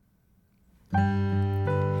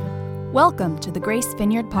Welcome to the Grace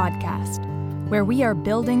Vineyard Podcast, where we are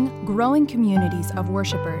building growing communities of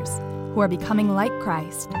worshipers who are becoming like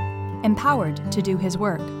Christ, empowered to do His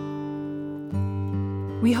work.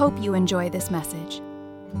 We hope you enjoy this message.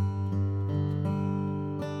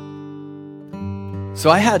 So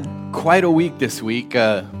I had quite a week this week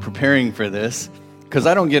preparing for this, because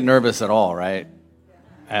I don't get nervous at all, right?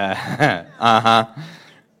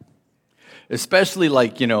 Especially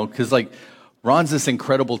because Ron's this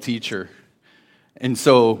incredible teacher. And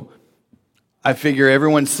so I figure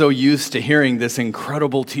everyone's so used to hearing this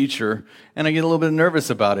incredible teacher, and I get a little bit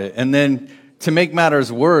nervous about it. And then to make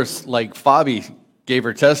matters worse, Fabi gave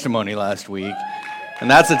her testimony last week,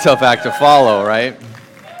 and that's a tough act to follow, right?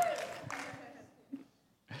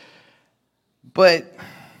 But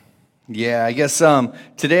yeah, I guess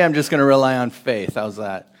today I'm just going to rely on faith. How's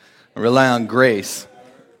that? Rely on grace.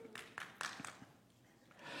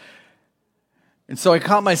 And so I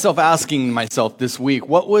caught myself asking myself this week,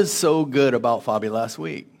 what was so good about Fabi last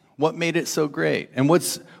week? What made it so great? And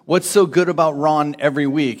what's so good about Ron every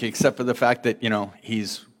week, except for the fact that,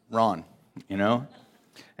 he's Ron,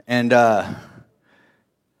 And I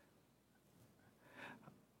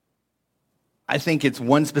think it's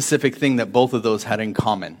one specific thing that both of those had in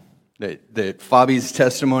common. That Fabi's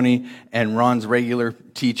testimony and Ron's regular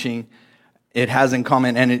teaching, it has in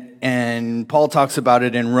common, and Paul talks about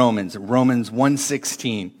it in Romans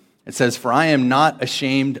 1:16. It says, "For I am not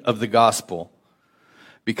ashamed of the gospel,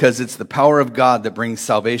 because it's the power of God that brings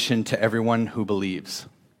salvation to everyone who believes."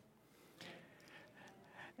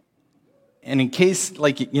 And in case,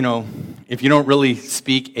 if you don't really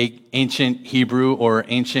speak ancient Hebrew or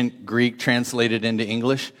ancient Greek translated into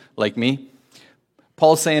English, like me,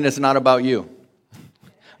 Paul's saying it's not about you.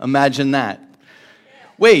 Imagine that.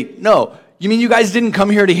 Wait, no. You mean you guys didn't come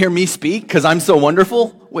here to hear me speak because I'm so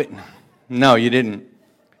wonderful? Wait, no, you didn't.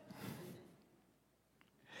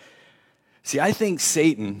 See, I think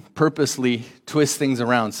Satan purposely twists things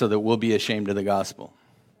around so that we'll be ashamed of the gospel.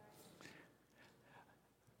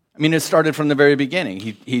 I mean, it started from the very beginning.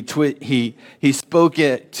 He spoke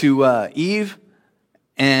it to Eve,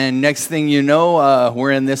 and next thing you know,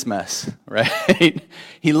 we're in this mess, right?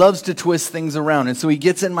 He loves to twist things around, and so he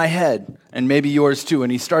gets in my head, and maybe yours too,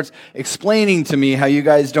 and he starts explaining to me how you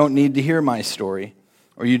guys don't need to hear my story,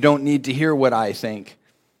 or you don't need to hear what I think.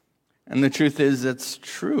 And the truth is, it's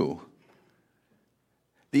true.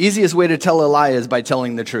 The easiest way to tell a lie is by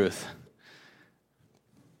telling the truth.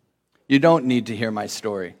 You don't need to hear my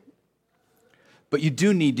story, but you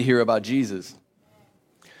do need to hear about Jesus.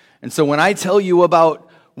 And so when I tell you about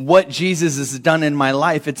what Jesus has done in my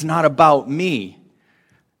life, it's not about me.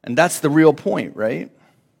 And that's the real point, right?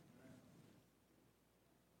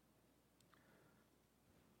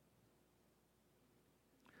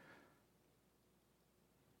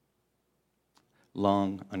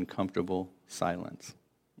 Long, uncomfortable silence.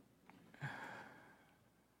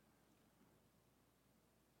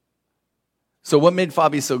 So what made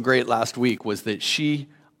Fabi so great last week was that she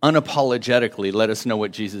unapologetically let us know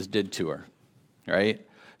what Jesus did to her, right?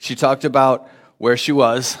 She talked about where she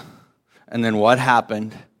was, and then what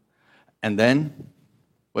happened, and then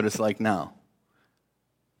what it's like now.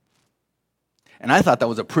 And I thought that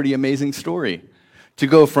was a pretty amazing story, to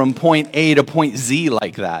go from point A to point Z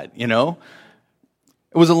like that, It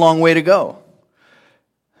was a long way to go.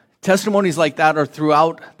 Testimonies like that are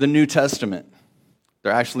throughout the New Testament.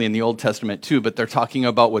 They're actually in the Old Testament too, but they're talking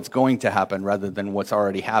about what's going to happen rather than what's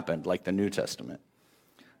already happened, like the New Testament.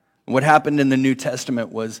 What happened in the New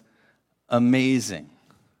Testament was amazing.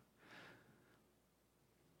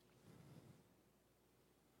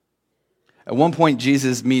 At one point,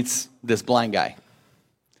 Jesus meets this blind guy.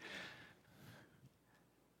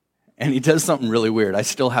 And he does something really weird. I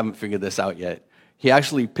still haven't figured this out yet. He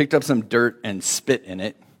actually picked up some dirt and spit in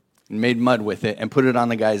it, and made mud with it, and put it on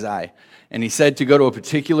the guy's eye. And he said to go to a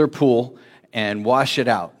particular pool and wash it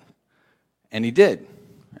out. And he did.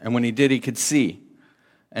 And when he did, he could see.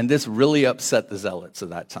 And this really upset the zealots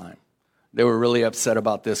of that time. They were really upset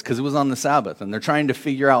about this because it was on the Sabbath. And they're trying to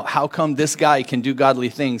figure out how come this guy can do godly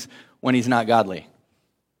things when he's not godly.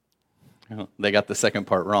 They got the second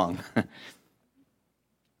part wrong.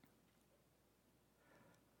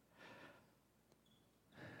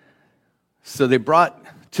 So they brought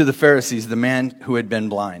to the Pharisees the man who had been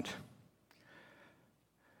blind.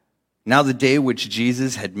 Now the day which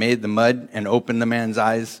Jesus had made the mud and opened the man's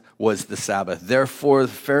eyes was the Sabbath. Therefore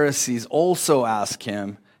the Pharisees also asked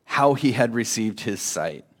him how he had received his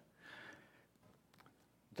sight.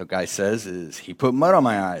 The guy says, he put mud on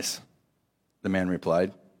my eyes. The man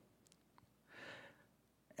replied.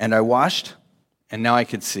 And I washed, and now I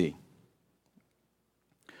could see.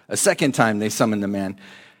 A second time they summoned the man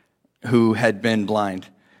who had been blind.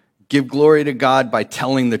 Give glory to God by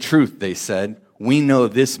telling the truth, they said. We know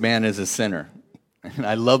this man is a sinner. And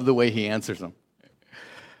I love the way he answers them.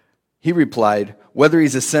 He replied, whether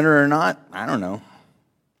he's a sinner or not, I don't know.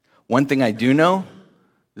 One thing I do know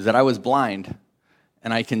is that I was blind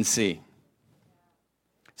and I can see.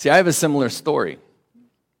 See, I have a similar story.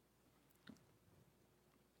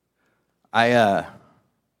 I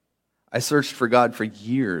searched for God for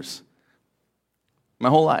years, my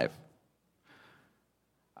whole life.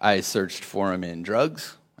 I searched for him in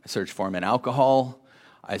drugs. I searched for him in alcohol.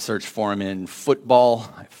 I searched for him in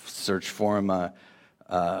football. I searched for him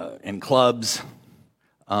in clubs,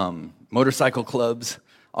 motorcycle clubs,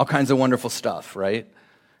 all kinds of wonderful stuff, right?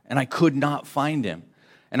 And I could not find him.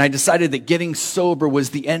 And I decided that getting sober was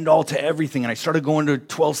the end all to everything. And I started going to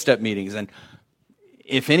 12-step meetings. And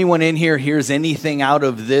if anyone in here hears anything out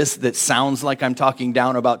of this that sounds like I'm talking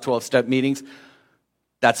down about 12-step meetings,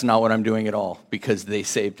 that's not what I'm doing at all, because they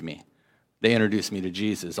saved me. They introduced me to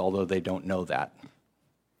Jesus, although they don't know that.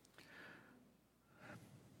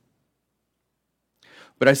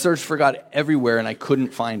 But I searched for God everywhere, and I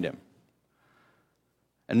couldn't find him.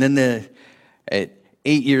 And then at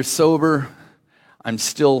 8 years sober, I'm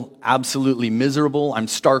still absolutely miserable. I'm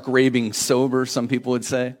stark raving sober, some people would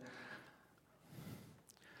say.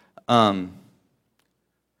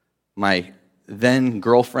 My then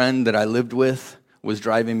girlfriend that I lived with was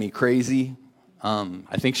driving me crazy.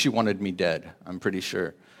 I think she wanted me dead, I'm pretty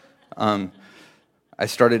sure. I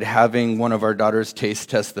started having one of our daughters taste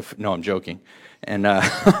test no, I'm joking. And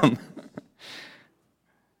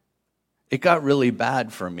it got really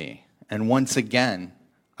bad for me. And once again,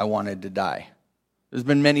 I wanted to die. There's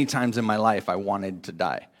been many times in my life I wanted to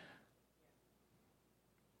die.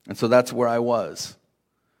 And so that's where I was.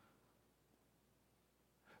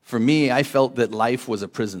 For me, I felt that life was a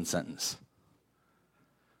prison sentence.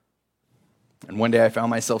 And one day I found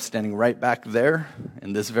myself standing right back there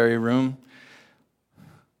in this very room,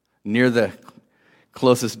 near the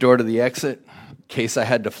closest door to the exit, in case I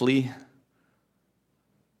had to flee.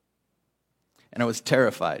 And I was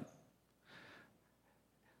terrified.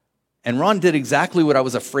 And Ron did exactly what I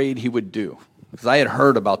was afraid he would do. Because I had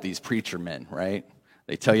heard about these preacher men, right?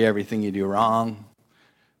 They tell you everything you do wrong.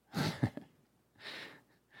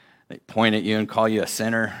 They point at you and call you a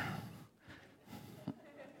sinner.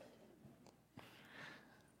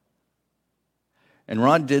 And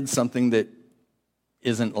Ron did something that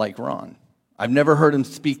isn't like Ron. I've never heard him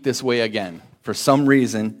speak this way again. For some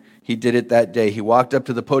reason, he did it that day. He walked up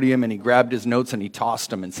to the podium and he grabbed his notes and he tossed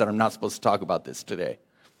them and said, I'm not supposed to talk about this today.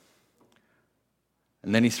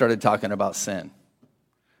 And then he started talking about sin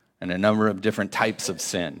and a number of different types of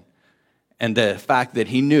sin. And the fact that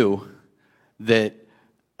he knew that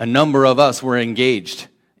a number of us were engaged,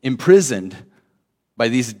 imprisoned by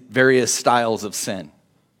these various styles of sin.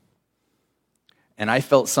 And I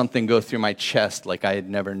felt something go through my chest like I had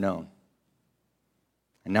never known.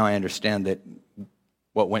 And now I understand that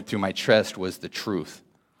what went through my chest was the truth.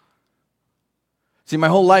 See, my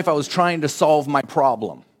whole life I was trying to solve my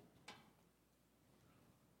problem.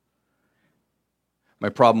 My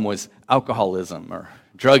problem was alcoholism or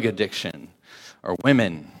drug addiction or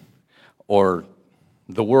women or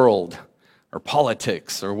the world or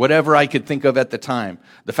politics or whatever I could think of at the time.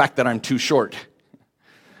 The fact that I'm too short.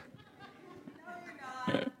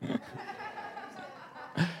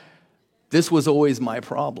 This was always my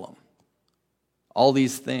problem. All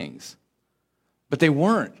these things. But they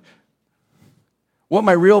weren't. What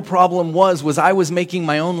my real problem was I was making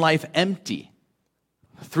my own life empty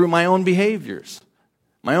through my own behaviors,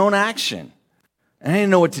 my own action. And I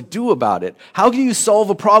didn't know what to do about it. How can you solve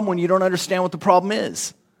a problem when you don't understand what the problem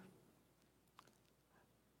is?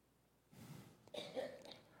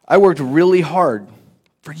 I worked really hard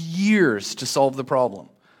for years to solve the problem.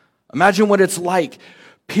 Imagine what it's like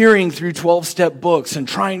peering through 12-step books and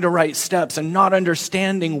trying to write steps and not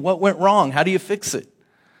understanding what went wrong. How do you fix it?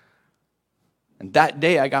 And that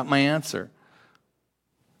day I got my answer.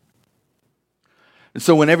 And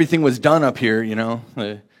so when everything was done up here, you know,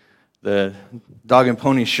 the Dog and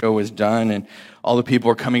Pony show was done and all the people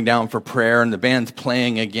were coming down for prayer and the band's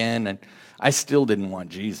playing again, and I still didn't want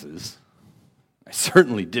Jesus. I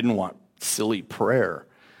certainly didn't want silly prayer.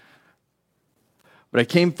 But I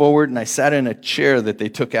came forward and I sat in a chair that they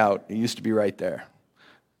took out. It used to be right there.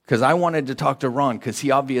 Because I wanted to talk to Ron because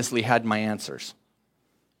he obviously had my answers.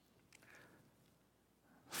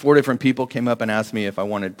 4 different people came up and asked me if I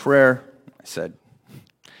wanted prayer. I said,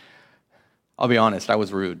 I'll be honest, I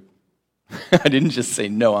was rude. I didn't just say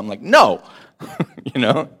no. I'm like, no, you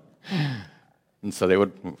know. And so they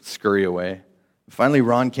would scurry away. Finally,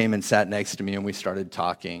 Ron came and sat next to me, and we started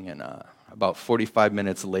talking, and about 45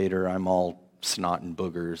 minutes later, I'm all snot and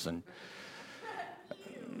boogers, and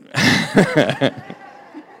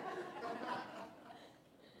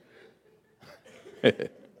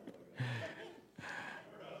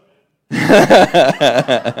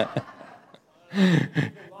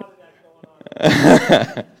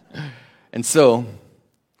and so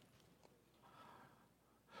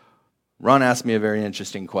Ron asked me a very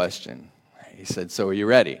interesting question. He said, "So are you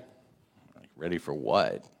ready?" I'm like, "Ready for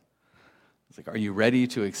what?" He's like, "Are you ready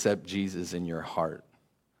to accept Jesus in your heart?"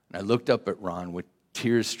 And I looked up at Ron with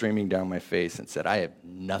tears streaming down my face and said, "I have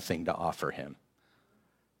nothing to offer him."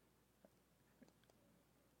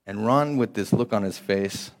 And Ron, with this look on his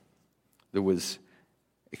face that was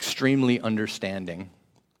extremely understanding,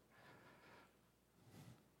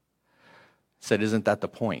 said, "Isn't that the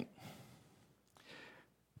point?"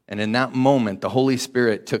 And in that moment, the Holy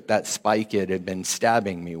Spirit took that spike it had been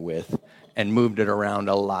stabbing me with and moved it around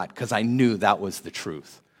a lot, because I knew that was the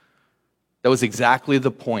truth. That was exactly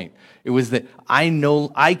the point. It was that I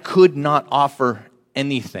know I could not offer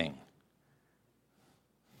anything.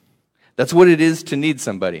 That's what it is to need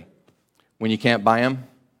somebody. When you can't buy them,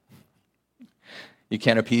 you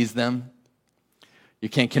can't appease them, you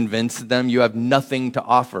can't convince them, you have nothing to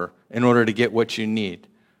offer in order to get what you need.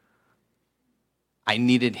 I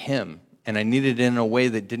needed him, and I needed it in a way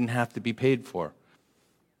that didn't have to be paid for.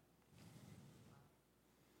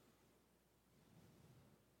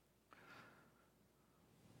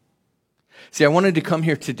 See, I wanted to come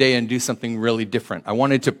here today and do something really different. I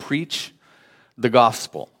wanted to preach the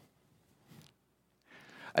gospel.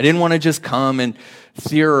 I didn't want to just come and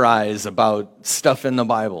theorize about stuff in the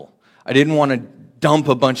Bible. I didn't want to dump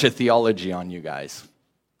a bunch of theology on you guys.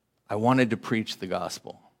 I wanted to preach the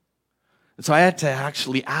gospel. And so I had to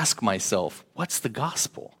actually ask myself, what's the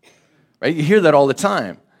gospel? Right? You hear that all the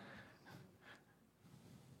time.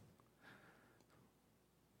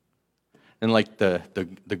 And like the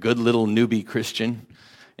good little newbie Christian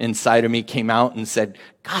inside of me came out and said,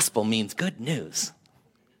 "Gospel means good news."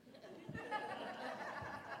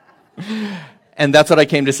 And that's what I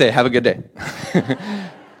came to say. Have a good day.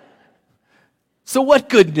 So what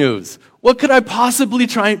good news? What could I possibly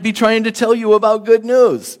be trying to tell you about good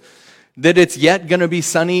news? That it's yet going to be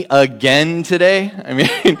sunny again today?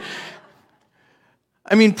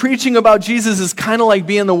 I mean, preaching about Jesus is kind of like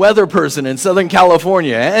being the weather person in Southern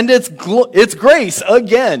California, and it's grace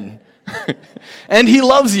again. And he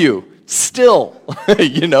loves you still,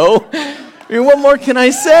 you know? I mean, what more can I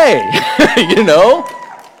say? You know?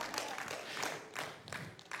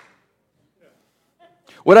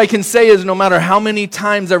 What I can say is no matter how many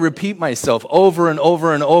times I repeat myself over and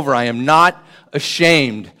over and over, I am not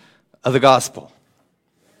ashamed of the gospel.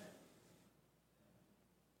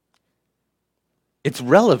 It's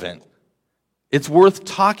relevant. It's worth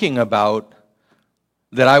talking about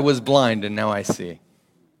that I was blind and now I see.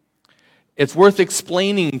 It's worth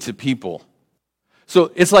explaining to people.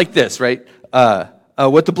 So it's like this, right?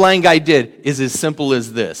 What the blind guy did is as simple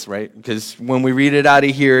as this, right? Because when we read it out of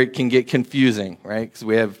here, it can get confusing, right? Because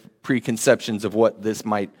we have preconceptions of what this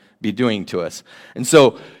might be doing to us. And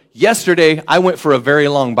so yesterday, I went for a very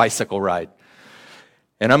long bicycle ride.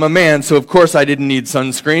 And I'm a man, so of course I didn't need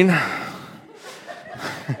sunscreen.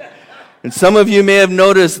 And some of you may have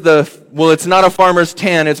noticed it's not a farmer's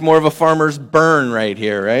tan, it's more of a farmer's burn right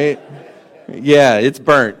here, right? Yeah, it's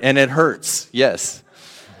burnt, and it hurts, yes.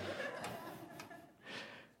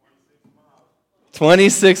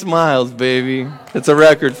 26 miles, baby. It's a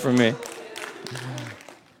record for me.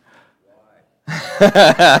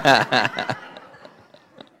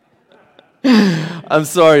 I'm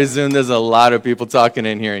sorry, Zoom, there's a lot of people talking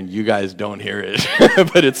in here, and you guys don't hear it,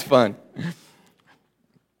 but it's fun.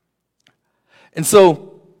 And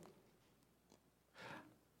so,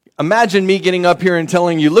 imagine me getting up here and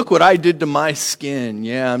telling you, look what I did to my skin.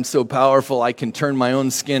 Yeah, I'm so powerful, I can turn my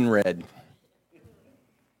own skin red.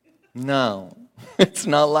 No, it's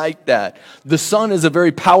not like that. The sun is a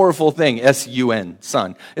very powerful thing. S-U-N,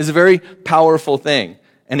 sun, is a very powerful thing.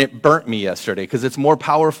 And it burnt me yesterday because it's more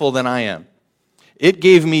powerful than I am. It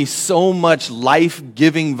gave me so much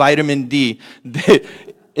life-giving vitamin D that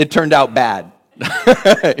it turned out bad.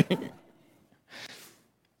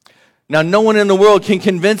 Now, no one in the world can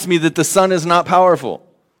convince me that the sun is not powerful.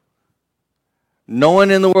 No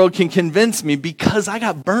one in the world can convince me because I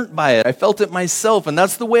got burnt by it. I felt it myself, and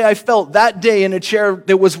that's the way I felt that day in a chair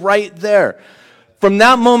that was right there. From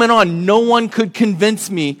that moment on, no one could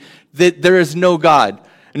convince me that there is no God.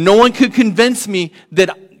 No one could convince me that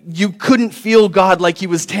you couldn't feel God like he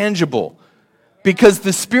was tangible, because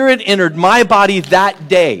the Spirit entered my body that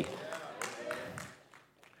day.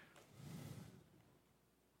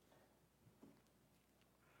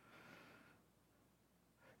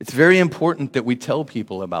 It's very important that we tell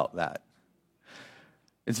people about that.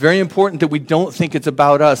 It's very important that we don't think it's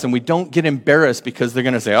about us and we don't get embarrassed because they're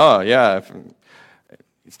going to say, oh, yeah,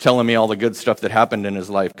 he's telling me all the good stuff that happened in his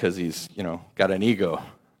life because he's, got an ego.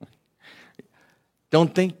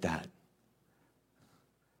 Don't think that.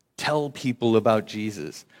 Tell people about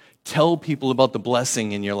Jesus. Tell people about the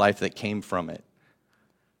blessing in your life that came from it.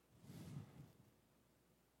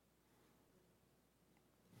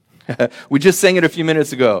 We just sang it a few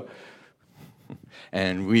minutes ago.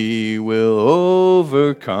 And we will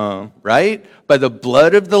overcome, right? By the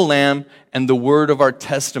blood of the Lamb and the word of our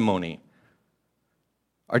testimony.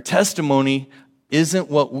 Our testimony isn't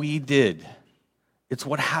what we did. It's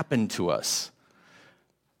what happened to us.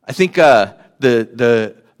 I think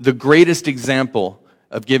the greatest example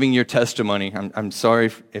of giving your testimony, I'm sorry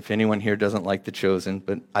if anyone here doesn't like The Chosen,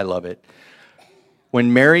 but I love it.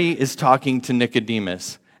 When Mary is talking to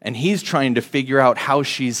Nicodemus, and he's trying to figure out how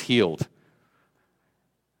she's healed.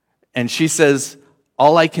 And she says,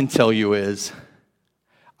 all I can tell you is,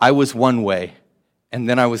 I was one way, and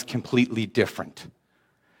then I was completely different.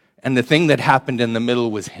 And the thing that happened in the middle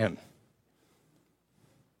was him.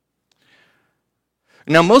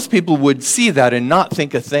 Now, most people would see that and not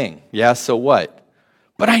think a thing. Yeah, so what?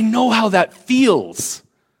 But I know how that feels.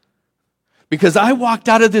 Because I walked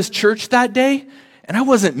out of this church that day, and I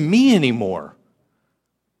wasn't me anymore.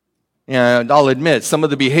 Yeah, I'll admit, some of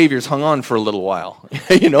the behaviors hung on for a little while.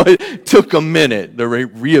 It took a minute. The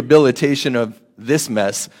rehabilitation of this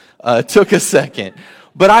mess took a second.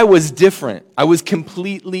 But I was different. I was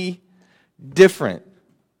completely different.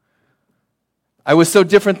 I was so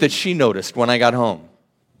different that she noticed when I got home.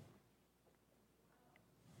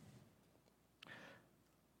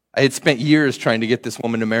 I had spent years trying to get this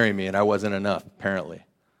woman to marry me, and I wasn't enough, apparently.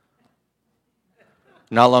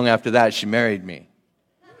 Not long after that, she married me.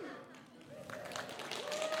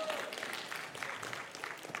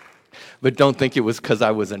 But don't think it was because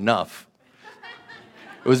I was enough.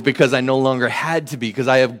 It was because I no longer had to be, because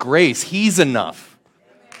I have grace. He's enough.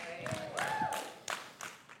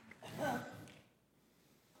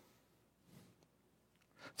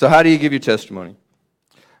 So how do you give your testimony?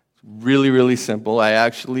 It's really, really simple. I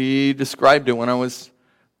actually described it when I was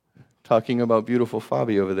talking about beautiful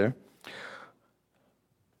Fabi over there.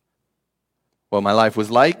 What my life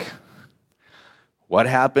was like, what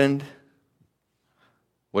happened,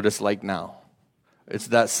 what it's like now. It's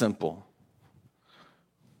that simple.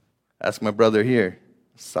 Ask my brother here.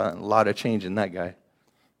 Saw a lot of change in that guy.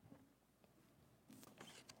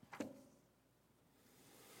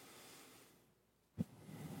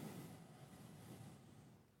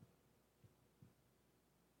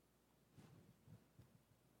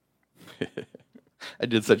 I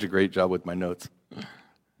did such a great job with my notes.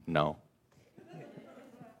 No.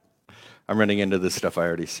 I'm running into this stuff I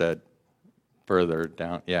already said. Further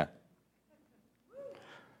down, yeah.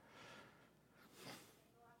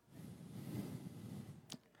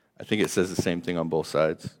 I think it says the same thing on both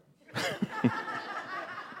sides.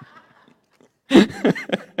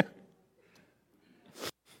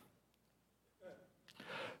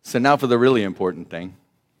 So now for the really important thing.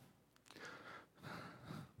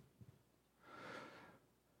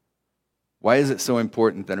 Why is it so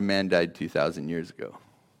important that a man died 2,000 years ago?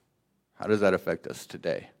 How does that affect us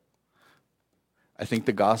today? I think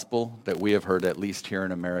the gospel that we have heard, at least here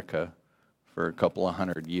in America, for a couple of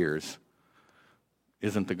 100 years,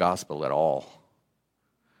 isn't the gospel at all.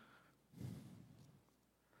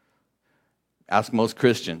 Ask most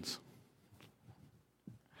Christians.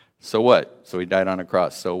 So what? So he died on a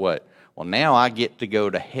cross. So what? Well, now I get to go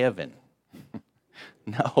to heaven.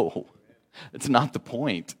 No, it's not the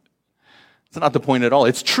point. It's not the point at all.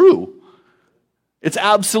 It's true. It's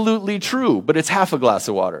absolutely true, but it's half a glass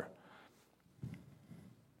of water.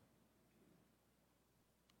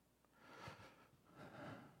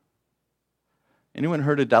 Anyone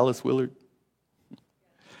heard of Dallas Willard?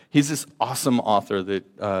 He's this awesome author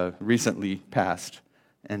that recently passed.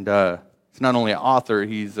 And he's not only an author,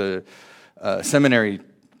 he's a seminary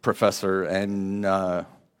professor and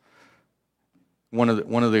one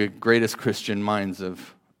of the greatest Christian minds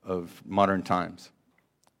of modern times.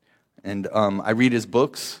 And I read his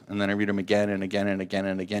books, and then I read them again and again and again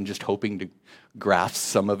and again, just hoping to grasp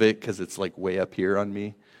some of it, because it's like way up here on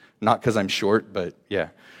me. Not because I'm short, but yeah.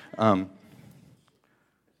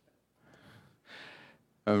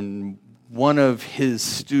 One of his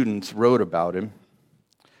students wrote about him,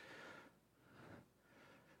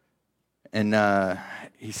 and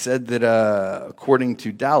he said that according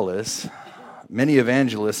to Dallas, many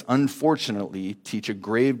evangelists unfortunately teach a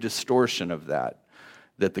grave distortion of that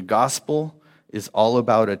the gospel is all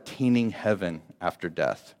about attaining heaven after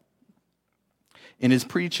death. In his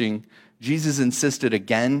preaching, Jesus insisted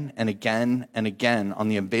again and again and again on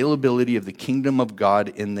the availability of the kingdom of God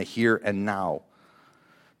in the here and now.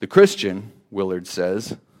 The Christian, Willard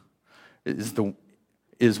says,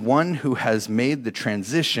 is one who has made the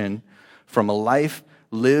transition from a life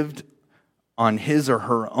lived on his or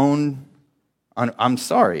her own, I'm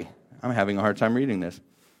having a hard time reading this,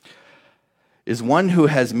 is one who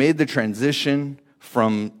has made the transition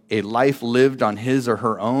from a life lived on his or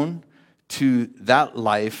her own to that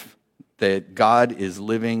life that God is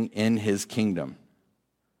living in his kingdom.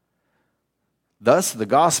 Thus, the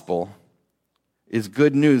gospel is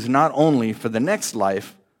good news not only for the next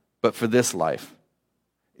life, but for this life.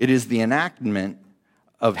 It is the enactment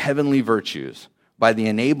of heavenly virtues by the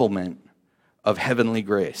enablement of heavenly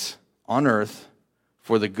grace on earth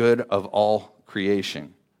for the good of all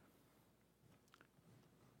creation.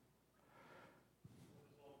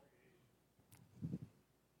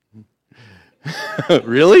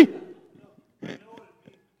 Really?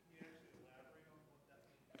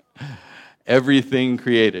 Everything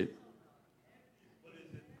created.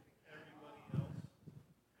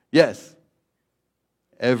 Yes.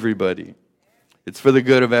 Everybody. It's for the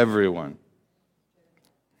good of everyone.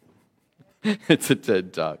 It's a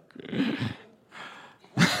TED Talk.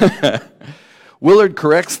 Willard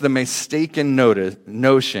corrects the mistaken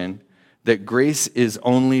notion that grace is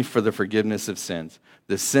only for the forgiveness of sins.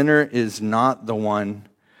 The sinner is not the one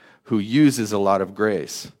who uses a lot of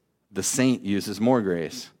grace. The saint uses more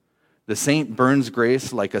grace. The saint burns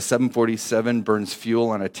grace like a 747 burns fuel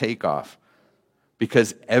on a takeoff,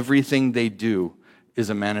 because everything they do is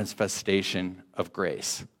a manifestation of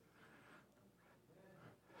grace.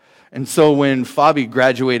 And so when Fabi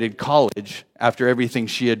graduated college after everything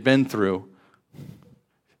she had been through,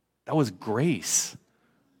 that was grace.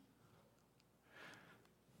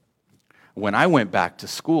 When I went back to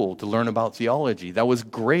school to learn about theology, that was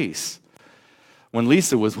grace. When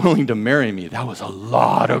Lisa was willing to marry me, that was a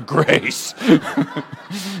lot of grace.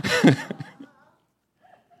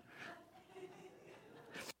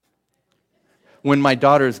 When my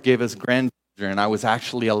daughters gave us grandchildren, I was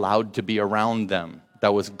actually allowed to be around them.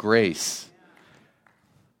 That was grace.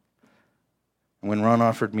 When Ron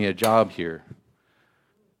offered me a job here,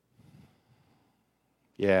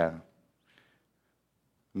 yeah.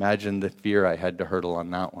 Imagine the fear I had to hurdle on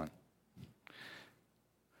that one.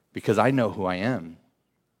 Because I know who I am.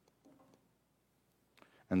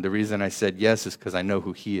 And the reason I said yes is because I know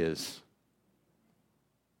who he is.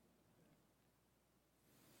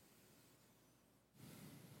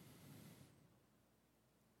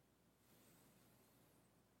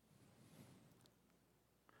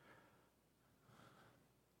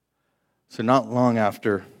 So not long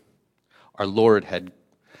after our Lord had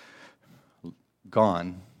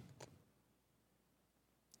gone,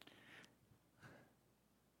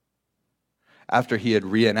 after he had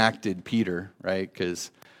reenacted Peter, right? Because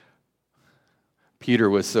Peter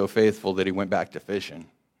was so faithful that he went back to fishing.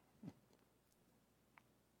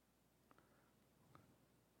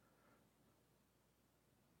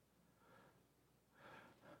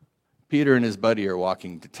 Peter and his buddy are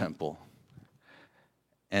walking to temple,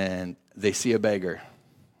 and they see a beggar.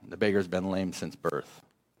 The beggar's been lame since birth.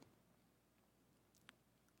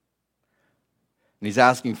 And he's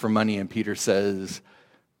asking for money, and Peter says,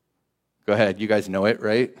 go ahead, you guys know it,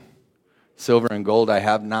 right? Silver and gold I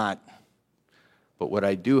have not, but what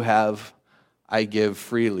I do have, I give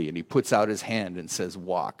freely. And he puts out his hand and says,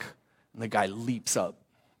 walk. And the guy leaps up.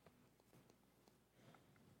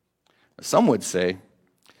 Some would say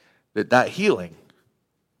that healing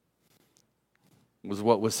was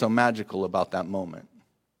what was so magical about that moment.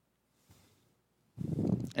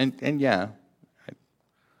 And yeah,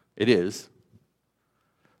 it is.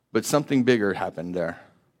 But something bigger happened there.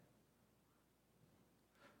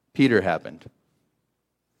 Peter happened.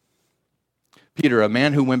 Peter, a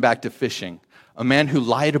man who went back to fishing, a man who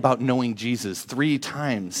lied about knowing Jesus 3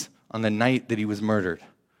 times on the night that he was murdered.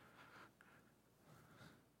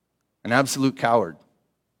 An absolute coward.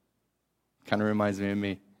 Kind of reminds me of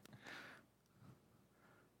me.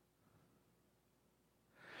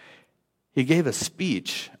 He gave a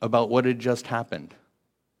speech about what had just happened.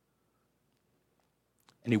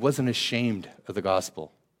 And he wasn't ashamed of the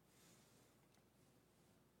gospel.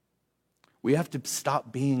 We have to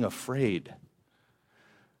stop being afraid.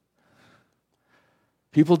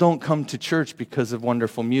 People don't come to church because of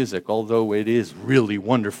wonderful music, although it is really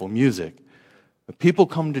wonderful music. But people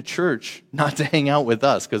come to church not to hang out with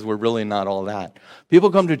us, because we're really not all that.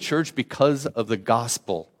 People come to church because of the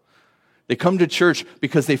gospel. They come to church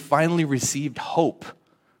because they finally received hope.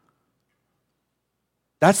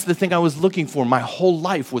 That's the thing I was looking for. My whole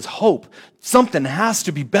life was hope. Something has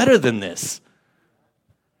to be better than this.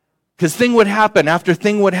 Because thing would happen after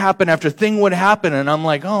thing would happen after thing would happen, and I'm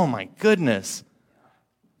like, oh my goodness.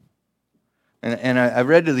 And I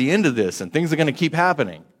read to the end of this, and things are going to keep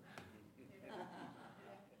happening.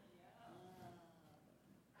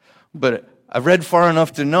 But I've read far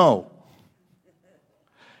enough to know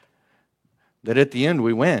that at the end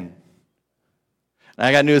we win. And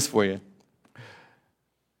I got news for you.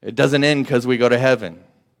 It doesn't end because we go to heaven.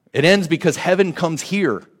 It ends because heaven comes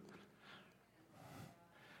here.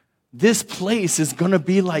 This place is going to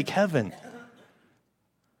be like heaven.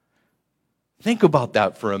 Think about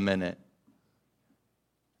that for a minute.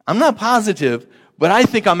 I'm not positive, but I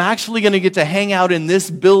think I'm actually going to get to hang out in this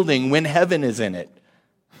building when heaven is in it.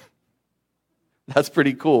 That's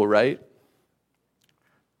pretty cool, right?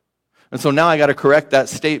 And so now I got to correct that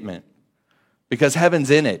statement because heaven's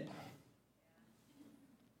in it.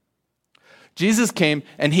 Jesus came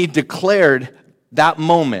and he declared that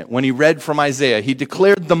moment when he read from Isaiah. He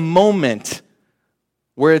declared the moment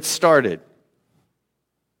where it started.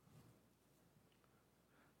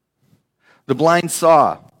 The blind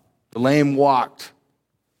saw, the lame walked.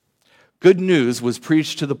 Good news was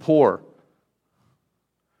preached to the poor.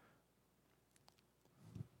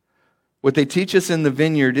 What they teach us in the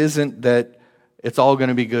vineyard isn't that it's all going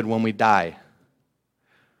to be good when we die.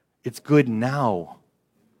 It's good now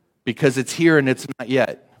because it's here and it's not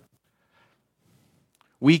yet.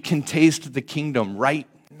 We can taste the kingdom right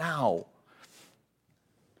now.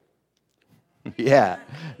 Yeah,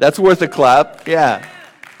 that's worth a clap. Yeah.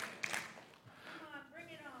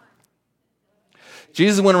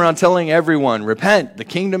 Jesus went around telling everyone, repent, the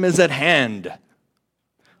kingdom is at hand.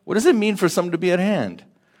 What does it mean for something to be at hand?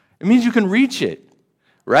 It means you can reach it,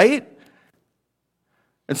 right?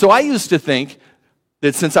 And so I used to think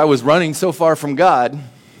that since I was running so far from God,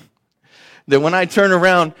 that when I turn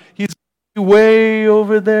around, he's way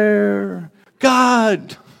over there.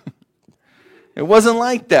 God. It wasn't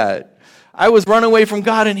like that. I was running away from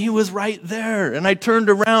God and he was right there. And I turned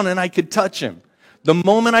around and I could touch him. The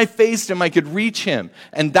moment I faced him, I could reach him.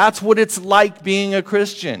 And that's what it's like being a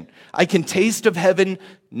Christian. I can taste of heaven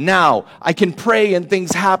now. I can pray and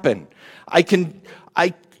things happen. I don't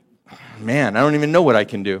even know what I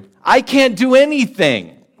can do. I can't do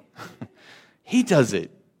anything. He does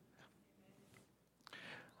it.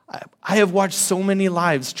 I have watched so many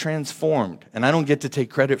lives transformed, and I don't get to take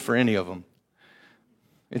credit for any of them.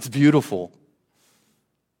 It's beautiful.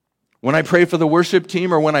 When I pray for the worship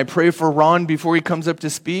team or when I pray for Ron before he comes up to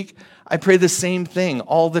speak, I pray the same thing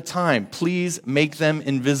all the time. Please make them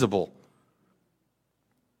invisible.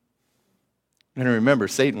 And remember,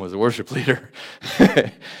 Satan was a worship leader.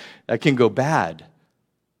 That can go bad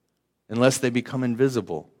unless they become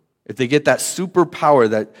invisible. If they get that superpower,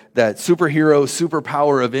 that superhero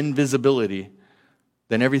superpower of invisibility,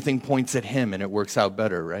 then everything points at him and it works out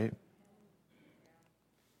better, right?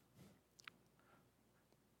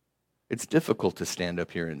 It's difficult to stand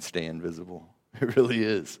up here and stay invisible. It really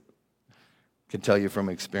is. I can tell you from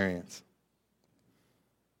experience.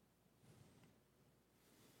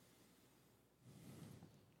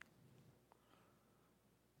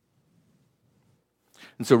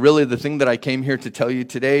 And so really the thing that I came here to tell you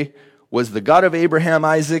today was the God of Abraham,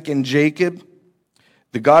 Isaac, and Jacob,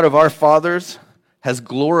 the God of our fathers, has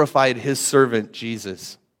glorified his servant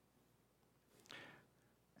Jesus.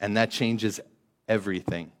 And that changes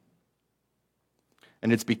everything.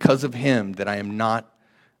 And it's because of him that I am not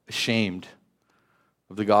ashamed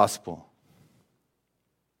of the gospel.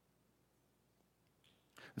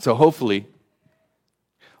 And so hopefully,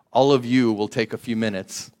 all of you will take a few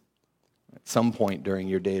minutes at some point during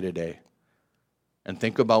your day today and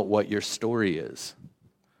think about what your story is.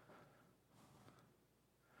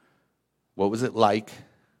 What was it like?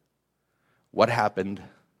 What happened?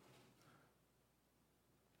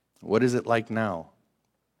 What is it like now?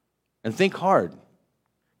 And think hard,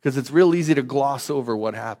 because it's real easy to gloss over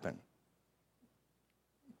what happened.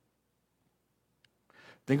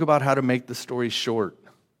 Think about how to make the story short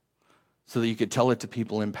so that you could tell it to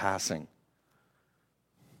people in passing.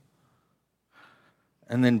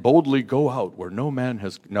 And then boldly go out where no man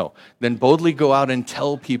has... No. Then boldly go out and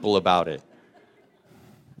tell people about it.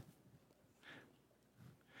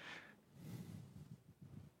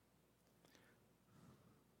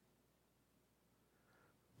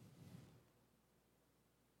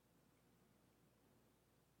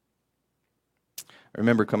 I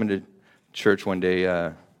remember coming to church one day.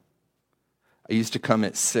 I used to come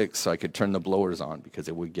at 6 so I could turn the blowers on because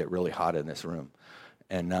it would get really hot in this room.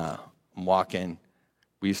 And I'm walking,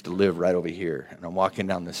 we used to live right over here, and I'm walking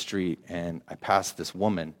down the street, and I passed this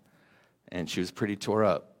woman, and she was pretty tore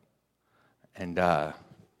up, and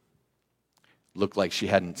looked like she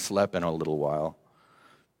hadn't slept in a little while.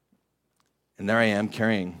 And there I am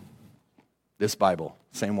carrying this Bible,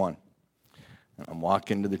 same one. And I'm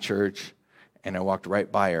walking to the church, and I walked right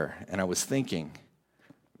by her, and I was thinking,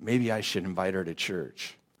 maybe I should invite her to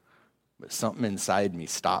church. But something inside me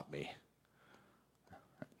stopped me.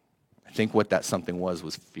 I think what that something was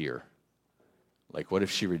fear. Like, what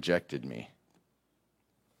if she rejected me?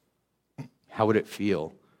 How would it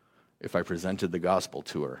feel if I presented the gospel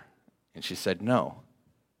to her? And she said no.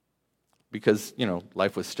 Because,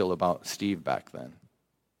 life was still about Steve back then.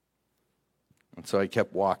 And so I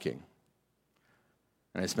kept walking.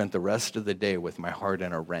 And I spent the rest of the day with my heart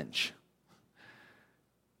in a wrench.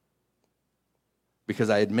 Because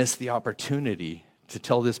I had missed the opportunity to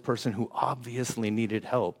tell this person who obviously needed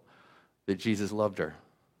help that Jesus loved her.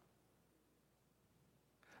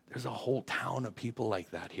 There's a whole town of people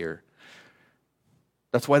like that here.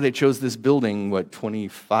 That's why they chose this building,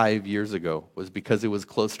 25 years ago, was because it was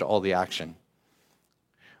close to all the action.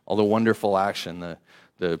 All the wonderful action,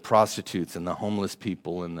 the prostitutes and the homeless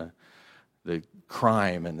people and the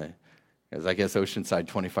crime and as I guess Oceanside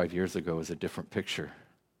 25 years ago is a different picture.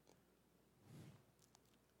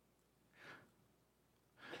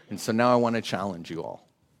 And so now I want to challenge you all.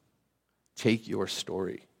 Take your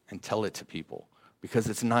story and tell it to people because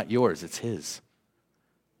it's not yours, it's his.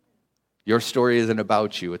 Your story isn't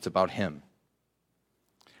about you, it's about him.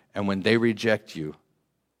 And when they reject you,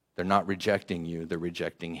 they're not rejecting you, they're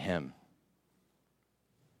rejecting him.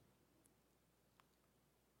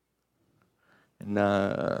 And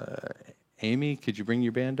Amy, could you bring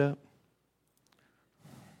your band up?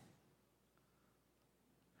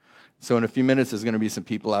 So in a few minutes, there's going to be some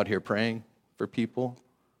people out here praying for people.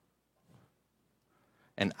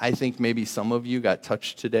 And I think maybe some of you got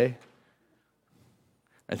touched today.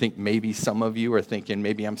 I think maybe some of you are thinking,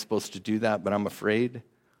 maybe I'm supposed to do that, but I'm afraid.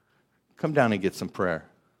 Come down and get some prayer.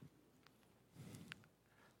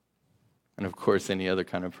 And of course, any other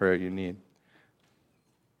kind of prayer you need.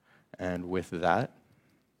 And with that,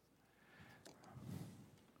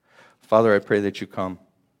 Father, I pray that you come.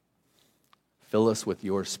 Fill us with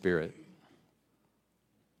your Spirit.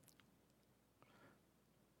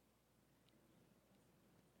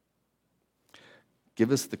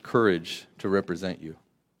 Give us the courage to represent you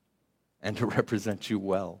and to represent you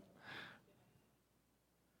well.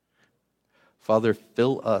 Father,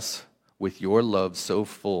 fill us with your love so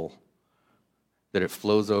full that it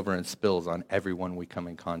flows over and spills on everyone we come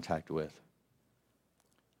in contact with.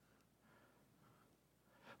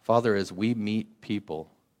 Father, as we meet people,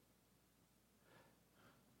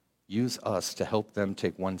 use us to help them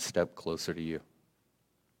take one step closer to you.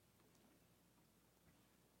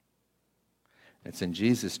 It's in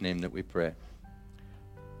Jesus' name that we pray.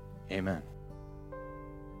 Amen.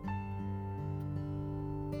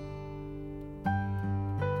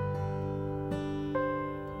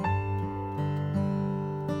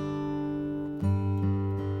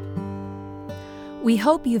 We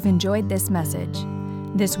hope you've enjoyed this message.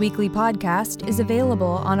 This weekly podcast is available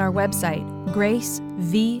on our website,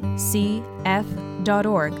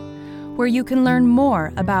 gracevcf.org, where you can learn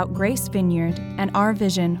more about Grace Vineyard and our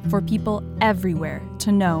vision for people everywhere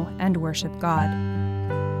to know and worship God.